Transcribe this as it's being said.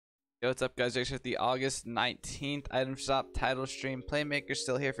Yo, what's up, guys? With the August 19th item shop title stream. Playmaker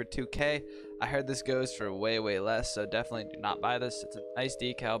still here for 2K. I heard this goes for way less, so definitely do not buy this. It's a nice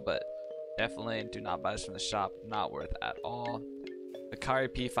decal, but definitely do not buy this from the shop. Not worth at all. Akari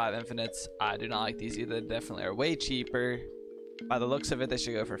P5 Infinites, I do not like these either. They definitely are way cheaper. By the looks of it, they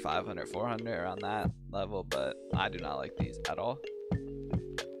should go for 500, 400 around that level, but I do not like these at all.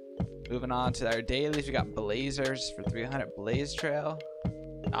 Moving on to our dailies, we got Blazers for 300 Blaze Trail.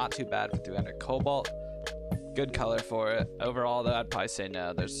 Not too bad for 300 Cobalt. Good color for it. Overall, though, I'd probably say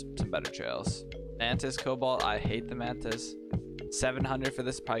no. There's some better trails. Mantis Cobalt, I hate the Mantis. 700 for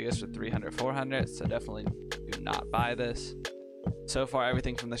this, probably goes for 300, 400. So definitely do not buy this. So far,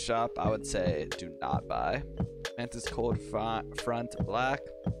 everything from the shop, I would say do not buy. Mantis Cold Front Black.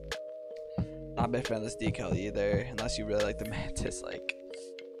 Not a big fan of this decal either, unless you really like the Mantis. Like,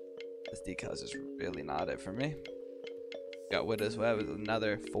 this decal is just really not it for me. Got Widow's Web with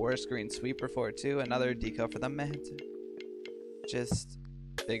another forest green sweeper for it too. Another decal for the Mantis. Just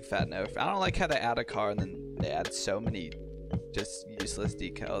big fat no. I don't like how they add a car and then they add so many just useless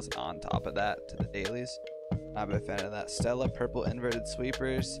decals on top of that to the dailies. Not a big fan of that. Stella purple inverted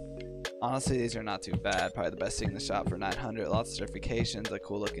sweepers. Honestly, these are not too bad. Probably the best thing in the shop for 900. Lots of certifications. A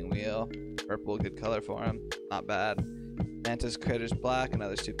cool looking wheel. Purple, good color for them. Not bad. Mantis Critters Black.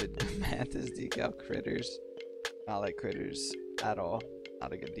 Another stupid Mantis decal. Critters. Not like Critters at all.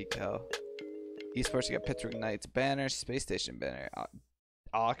 Not a good decal. Esports, you got Pittsburgh Knights banner, Space Station banner,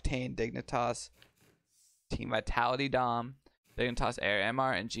 Octane Dignitas, Team Vitality Dom, Dignitas Air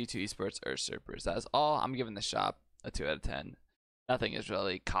MR, and G2 Esports Usurpers. That is all. I'm giving the shop a 2 out of 10. Nothing is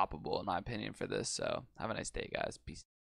really copable in my opinion for this. So have a nice day, guys. Peace.